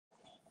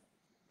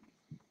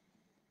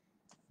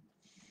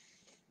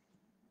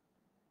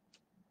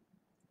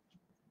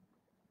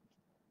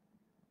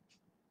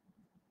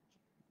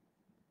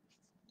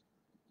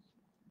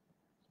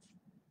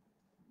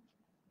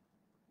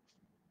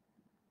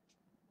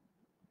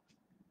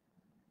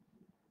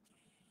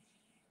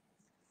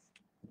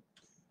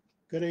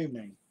Good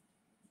evening.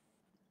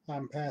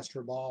 I'm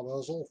Pastor Bob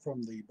Uzzel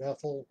from the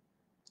Bethel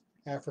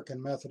African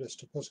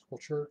Methodist Episcopal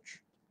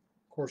Church,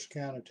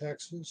 Corsicana,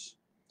 Texas.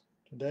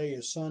 Today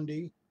is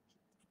Sunday,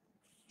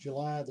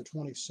 July the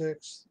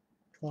 26th,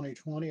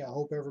 2020. I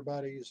hope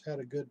everybody's had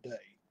a good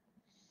day.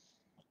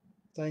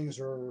 Things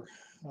are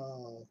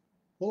a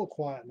little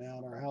quiet now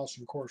in our house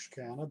in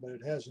Corsicana, but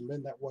it hasn't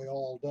been that way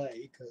all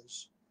day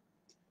because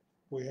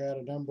we had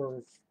a number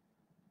of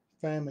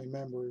family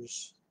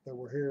members that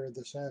were here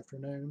this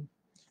afternoon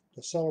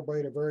to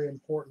celebrate a very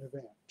important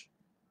event.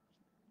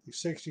 The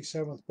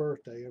 67th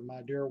birthday of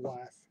my dear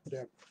wife,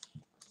 Debra.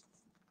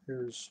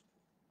 Here's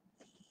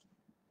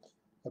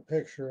a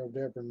picture of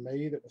Debra and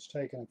me that was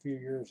taken a few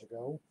years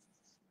ago.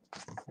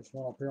 There's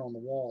one up here on the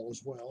wall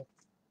as well.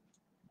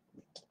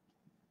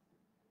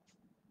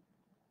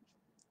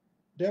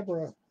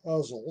 Debra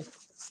Uzzel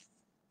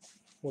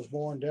was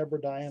born Debra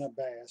Diana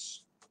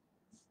Bass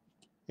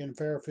in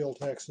Fairfield,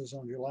 Texas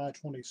on July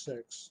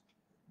 26,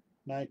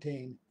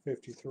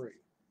 1953.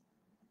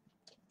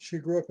 She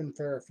grew up in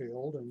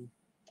Fairfield and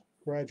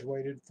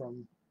graduated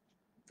from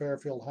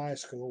Fairfield High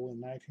School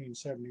in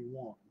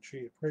 1971. She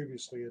had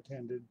previously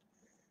attended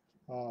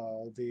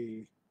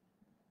the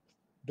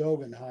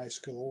Dogan High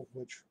School,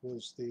 which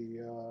was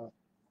the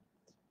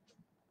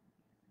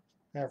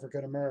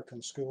African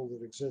American school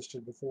that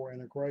existed before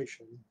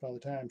integration. By the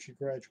time she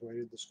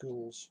graduated, the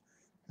schools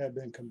had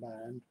been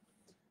combined.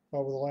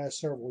 Over the last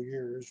several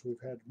years,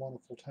 we've had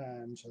wonderful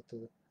times at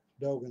the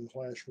Dogan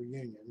class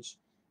reunions.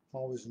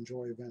 Always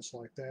enjoy events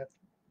like that.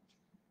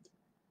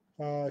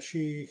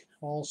 She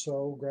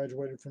also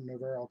graduated from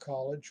Navarro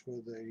College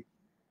with a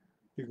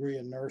degree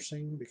in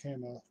nursing,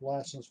 became a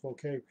licensed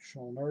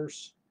vocational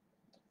nurse,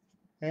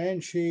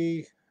 and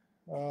she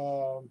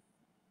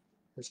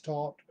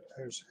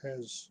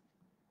has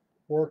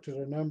worked at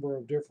a number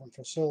of different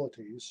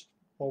facilities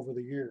over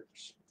the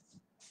years.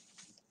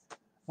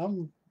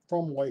 I'm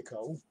from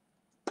Waco,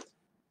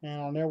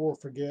 and I'll never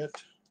forget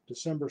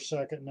December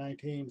 2nd,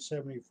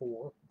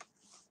 1974,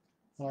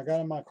 when I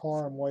got in my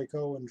car in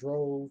Waco and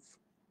drove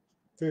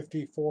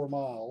 54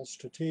 miles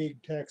to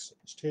Teague,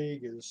 Texas.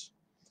 Teague is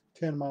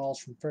 10 miles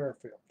from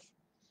Fairfield.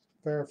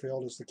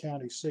 Fairfield is the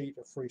county seat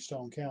of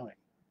Freestone County.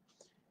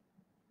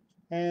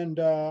 And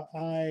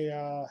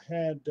I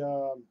had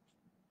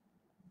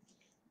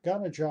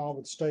gotten a job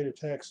with the state of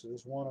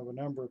Texas, one of a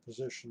number of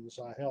positions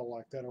I held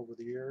like that over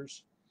the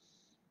years.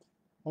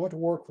 I went to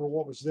work for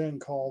what was then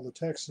called the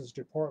Texas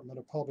Department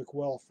of Public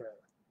Welfare.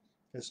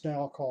 It's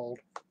now called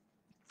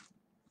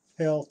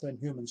Health and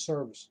Human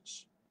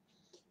Services.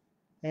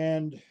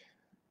 And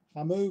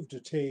I moved to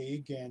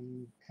Teague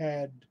and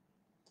had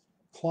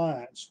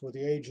clients with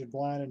the aged,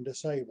 blind, and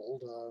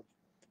disabled,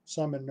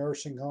 some in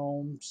nursing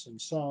homes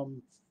and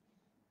some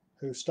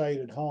who stayed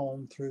at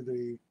home through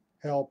the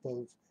help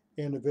of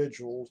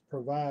individual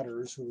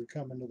providers who would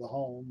come into the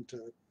home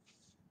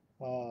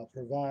to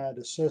provide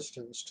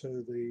assistance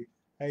to the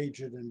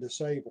aged and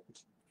disabled.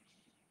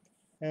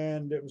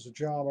 And it was a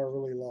job I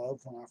really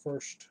loved. When I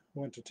first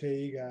went to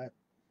Teague,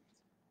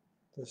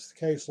 this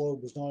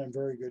caseload was not in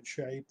very good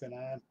shape, and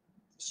I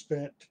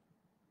spent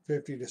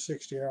 50 to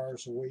 60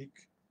 hours a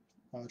week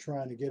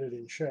trying to get it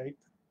in shape.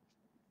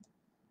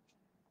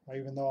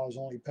 Even though I was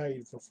only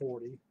paid for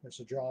 40,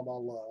 it's a job I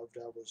loved.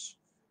 I was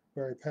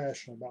very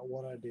passionate about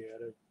what I did.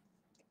 I've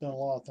done a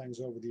lot of things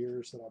over the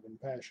years that I've been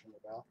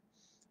passionate about,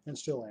 and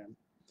still am.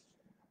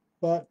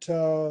 But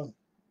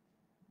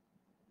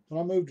when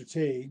I moved to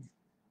Teague,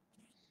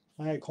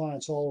 I had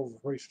clients all over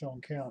Freestone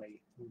County.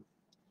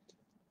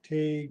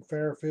 Teague,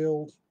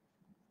 Fairfield,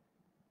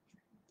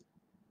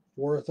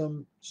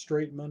 Wortham,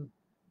 Streetman,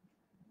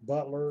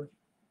 Butler,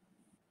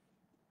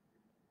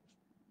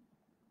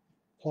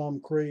 Plum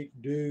Creek,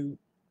 Dew.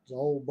 There's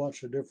a whole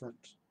bunch of different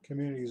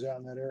communities out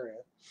in that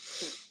area.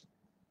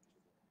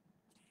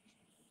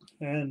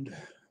 And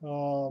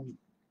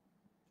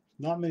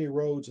not many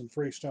roads in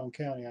Freestone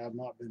County I have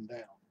not been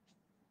down.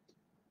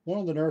 One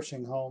of the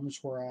nursing homes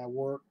where I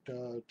worked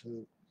to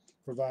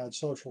provide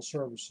social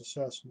service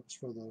assessments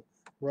for the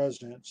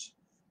residents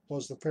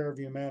was the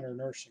Fairview Manor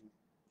Nursing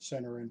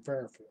Center in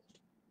Fairfield.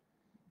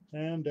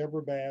 And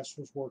Debra Bass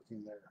was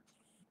working there.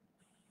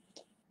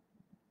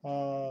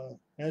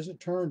 As it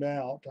turned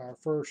out, our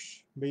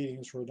first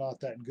meetings were not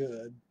that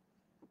good.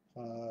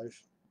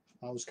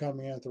 I was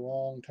coming in at the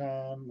wrong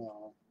time.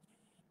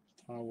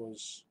 I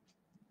was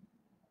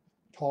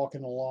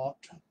talking a lot,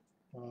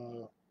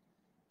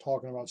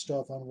 talking about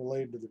stuff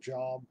unrelated to the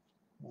job.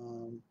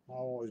 I've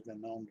always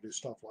been known to do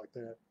stuff like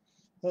that,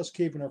 thus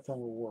keeping her from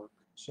her work.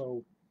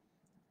 So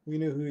we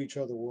knew who each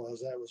other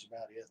was. That was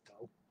about it,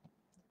 though.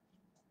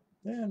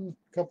 Then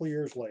a couple of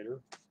years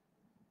later,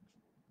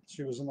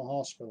 she was in the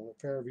hospital at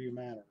Fairview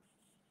Manor.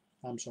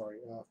 I'm sorry,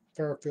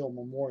 Fairfield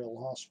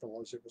Memorial Hospital,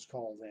 as it was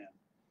called then.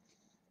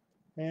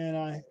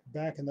 And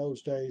back in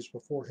those days,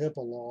 before HIPAA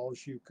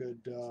laws, you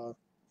could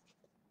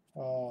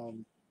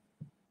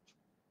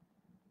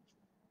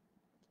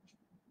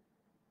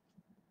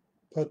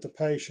put the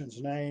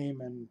patient's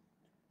name and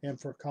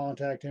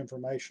contact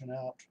information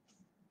out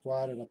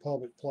right in a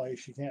public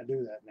place. You can't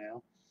do that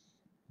now.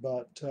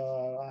 But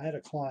I had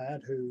a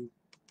client who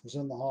was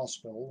in the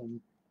hospital,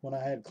 and when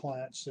I had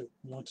clients that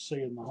went to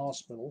see in the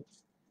hospital,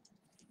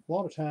 a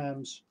lot of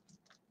times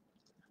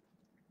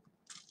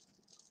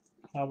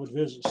I would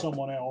visit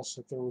someone else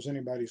if there was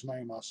anybody's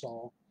name I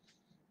saw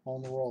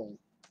on the roll.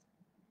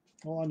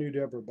 Well, I knew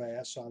Debra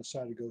Bass, so I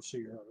decided to go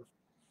see her.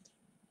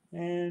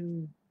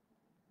 And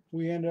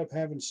we ended up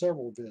having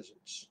several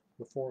visits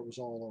before it was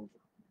all over.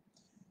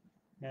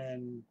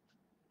 And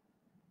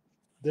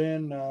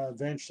then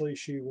eventually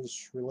she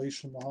was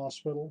released from the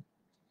hospital.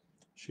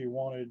 She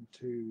wanted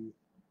to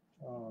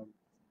um,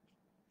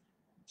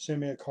 send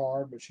me a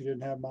card, but she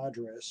didn't have my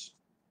address.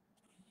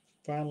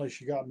 Finally,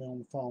 she got me on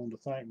the phone to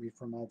thank me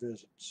for my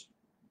visits.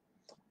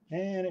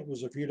 And it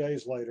was a few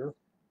days later,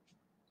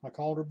 I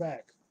called her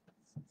back,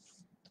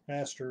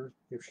 asked her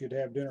if she'd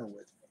have dinner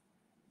with me.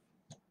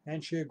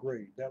 And she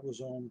agreed. That was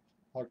on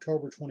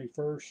October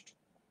 21st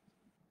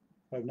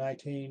of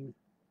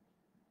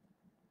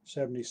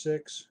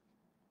 1976.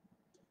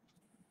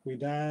 We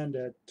dined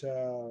at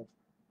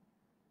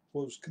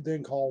what was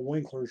then called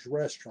Winkler's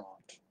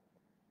Restaurant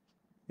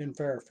in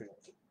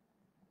Fairfield.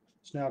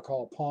 It's now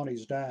called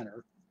Pawnee's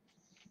Diner.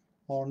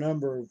 On a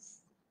number of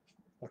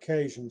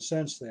occasions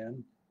since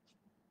then,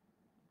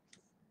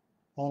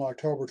 on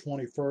October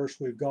 21st,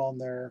 we've gone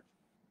there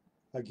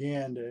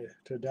again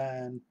to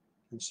dine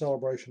in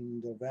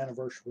celebration of the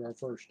anniversary of our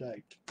first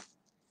date.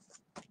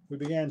 We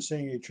began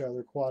seeing each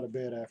other quite a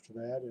bit after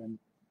that, and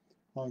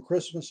on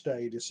Christmas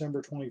Day,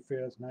 December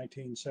 25th,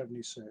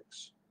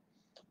 1976,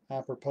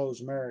 I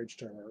proposed marriage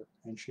to her,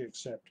 and she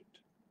accepted.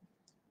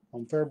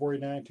 On February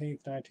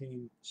 19th,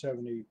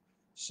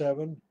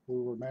 1977, we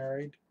were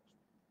married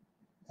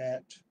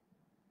at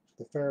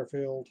the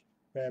Fairfield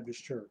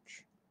Baptist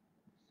Church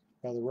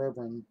by the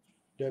Reverend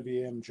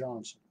W.M.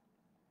 Johnson.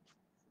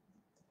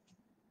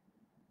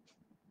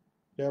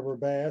 Debra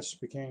Bass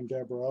became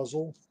Debra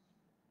Uzzel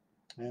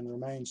and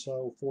remained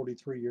so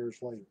 43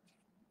 years later.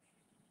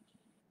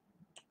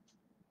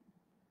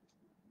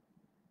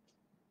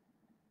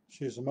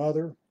 She is a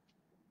mother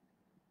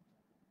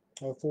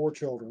of 4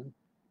 children.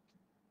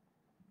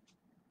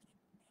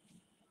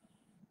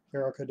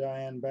 Erica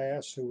Diane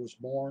Bass, who was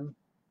born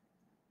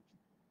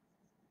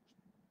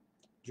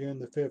June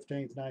the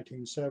 15th,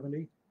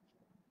 1970.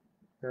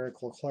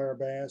 Eric LeClaire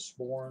Bass,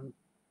 born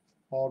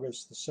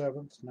August the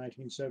 7th,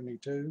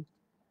 1972.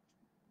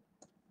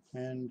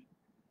 And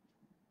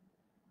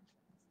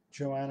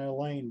Joanna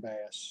Elaine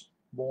Bass,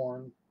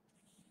 born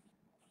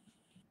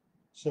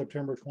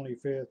September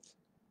 25th,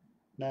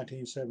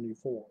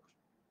 1974.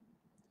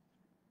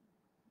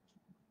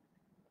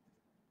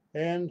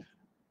 And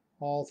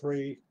all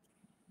 3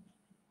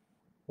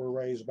 were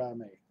raised by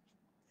me.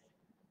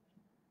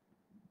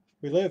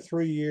 We lived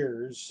 3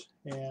 years,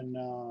 and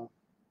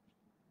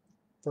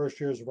first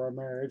years of our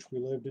marriage, we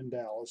lived in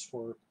Dallas,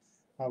 where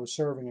I was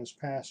serving as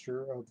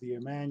pastor of the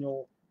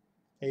Emmanuel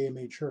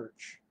AME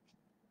Church.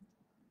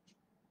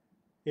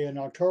 In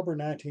October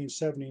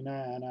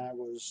 1979, I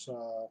was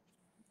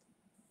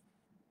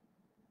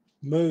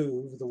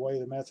moved, the way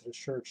the Methodist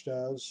Church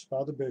does,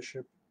 by the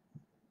bishop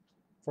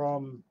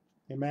from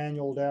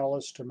Emmanuel,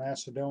 Dallas to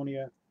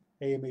Macedonia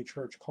AME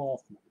Church,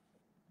 Kaufman.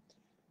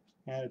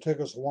 And it took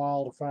us a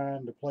while to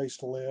find a place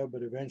to live,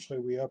 but eventually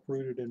we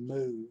uprooted and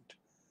moved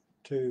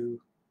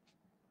to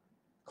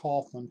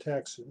Kaufman,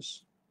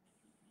 Texas.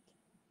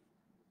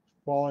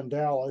 While in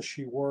Dallas,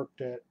 she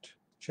worked at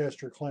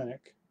Chester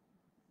Clinic,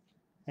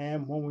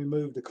 and when we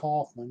moved to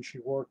Kaufman, she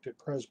worked at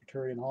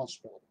Presbyterian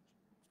Hospital.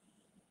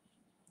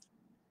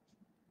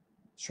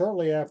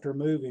 Shortly after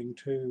moving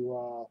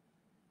to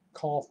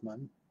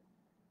Kaufman,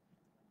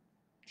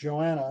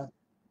 Joanna,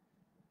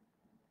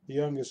 the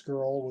youngest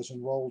girl, was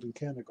enrolled in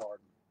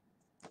kindergarten.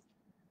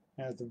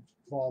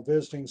 While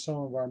visiting some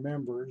of our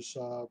members,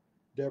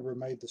 Debra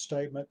made the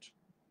statement,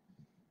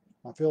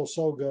 "I feel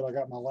so good, I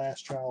got my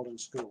last child in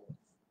school."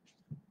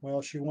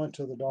 Well, she went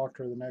to the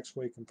doctor the next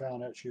week and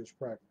found out she was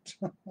pregnant.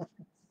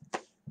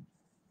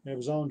 It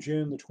was on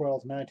June the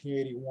 12th,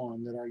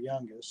 1981, that our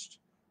youngest,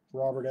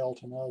 Robert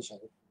Elton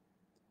Uzzel,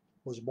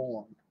 was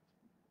born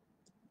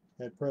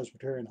at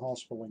Presbyterian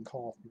Hospital in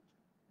Kaufman.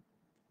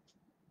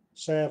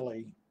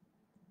 Sadly,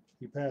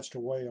 he passed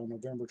away on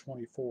November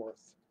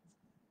 24th,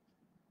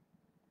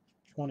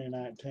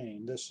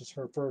 2019. This is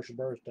her first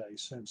birthday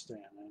since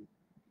then, and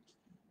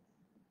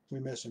we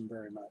miss him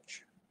very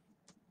much.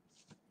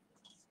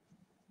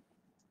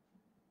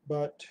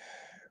 But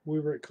we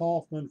were at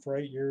Kaufman for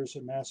 8 years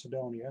at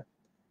Macedonia,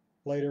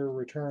 later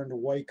returned to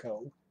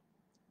Waco,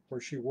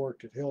 where she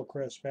worked at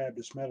Hillcrest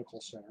Baptist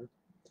Medical Center.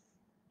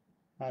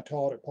 I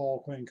taught at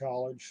Paul Quinn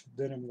College,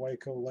 then in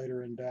Waco,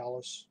 later in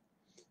Dallas,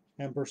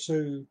 and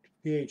pursued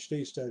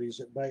PhD studies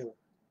at Baylor.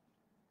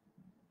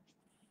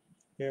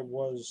 It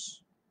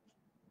was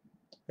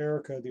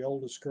Erica, the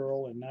oldest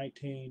girl, in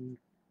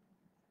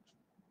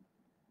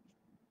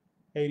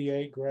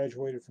 1988,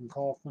 graduated from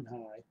Kaufman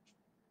High,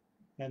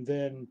 and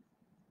then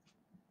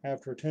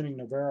after attending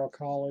Navarro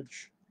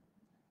College,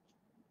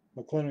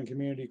 McLennan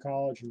Community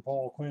College and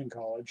Paul Quinn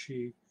College.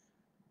 She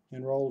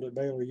enrolled at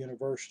Baylor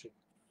University.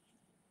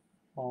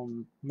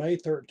 On May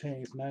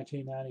 13th,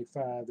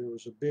 1995, there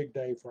was a big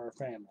day for our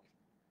family.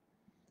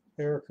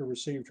 Erica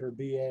received her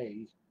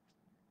BA,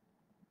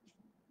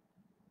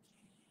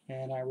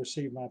 and I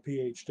received my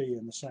PhD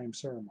in the same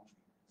ceremony.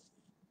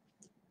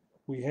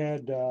 We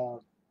had,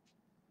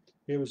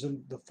 it was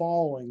in the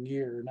following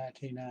year,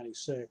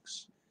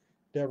 1996,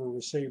 Debra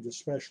received a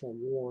special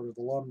award of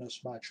Alumnus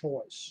by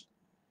Choice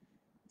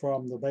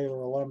from the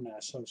Baylor Alumni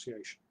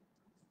Association.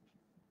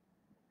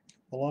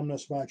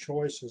 Alumnus by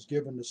Choice is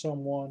given to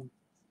someone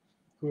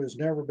who has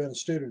never been a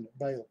student at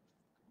Baylor,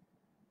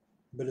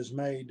 but has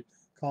made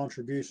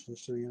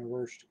contributions to the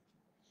university.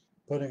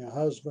 Putting a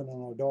husband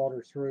and a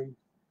daughter through,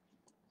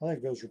 I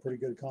think those are pretty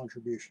good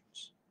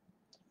contributions.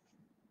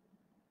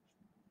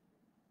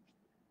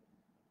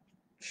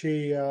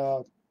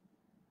 Well,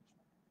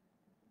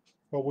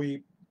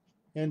 we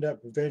end up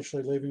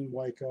eventually leaving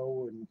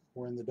Waco, and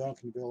we're in the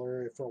Duncanville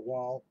area for a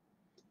while.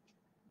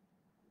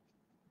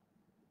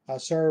 I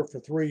served for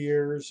 3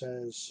 years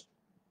as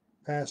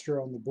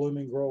pastor on the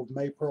Blooming Grove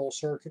Maypearl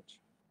Circuit,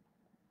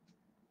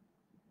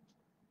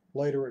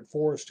 later at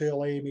Forest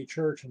Hill AME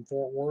Church in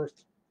Fort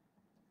Worth.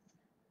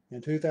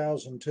 In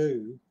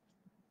 2002,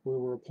 we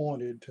were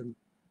appointed to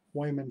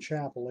Wayman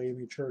Chapel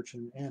AME Church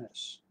in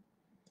Ennis.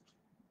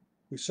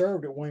 We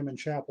served at Wayman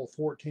Chapel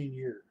 14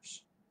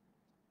 years.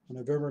 On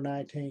November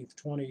 19th,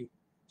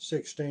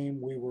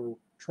 2016, we were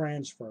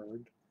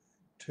transferred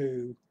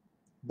to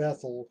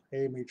Bethel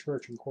AME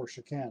Church in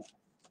Corsicana.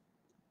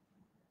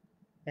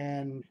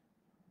 And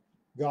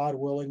God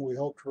willing, we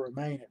hope to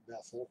remain at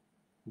Bethel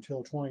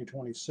until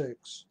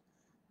 2026,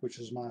 which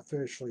is my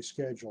officially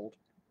scheduled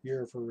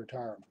year for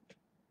retirement.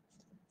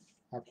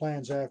 Our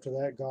plans after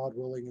that, God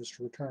willing, is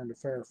to return to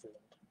Fairfield,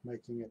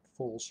 making it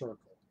full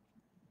circle,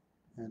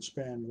 and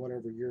spend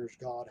whatever years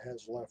God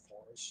has left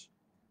for us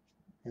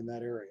in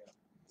that area.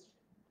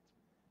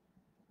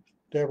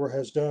 Debra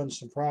has done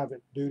some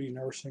private duty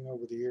nursing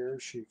over the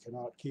years. She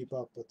cannot keep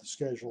up with the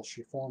schedule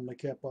she formerly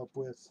kept up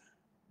with.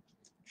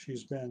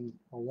 She's been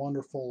a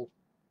wonderful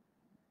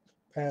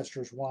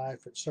pastor's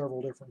wife at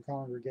several different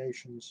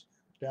congregations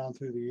down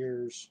through the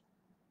years.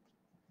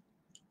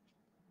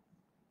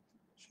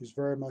 She's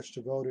very much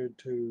devoted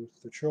to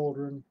the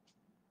children,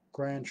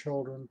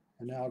 grandchildren,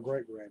 and now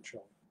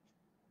great-grandchildren.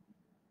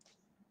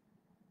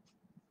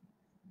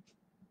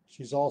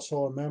 She's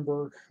also a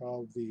member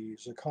of the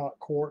Zakat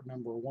Court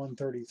number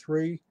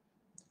 133,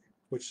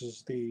 which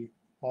is the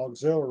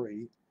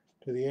auxiliary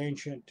to the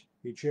ancient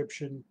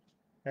Egyptian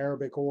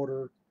Arabic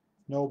order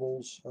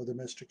nobles of the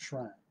Mystic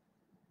Shrine,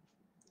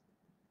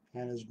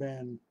 and has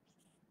been,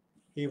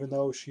 even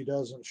though she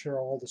doesn't share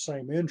all the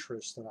same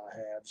interests that I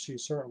have,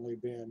 she's certainly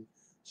been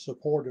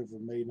supportive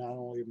of me, not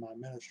only in my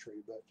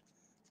ministry, but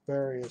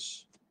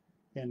various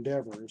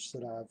endeavors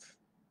that I've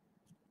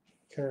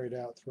carried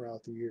out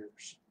throughout the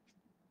years.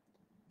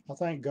 I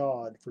thank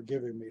God for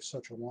giving me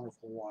such a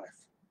wonderful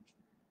wife.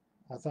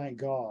 I thank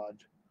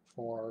God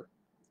for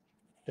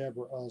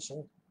Debra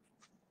Uzzel.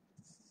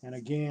 And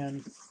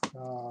again,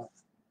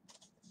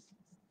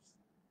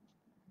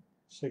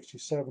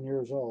 67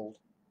 years old.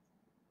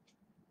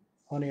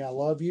 Honey, I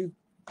love you,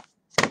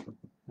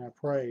 and I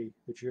pray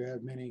that you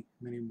have many,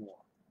 many more.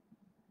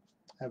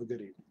 Have a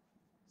good evening.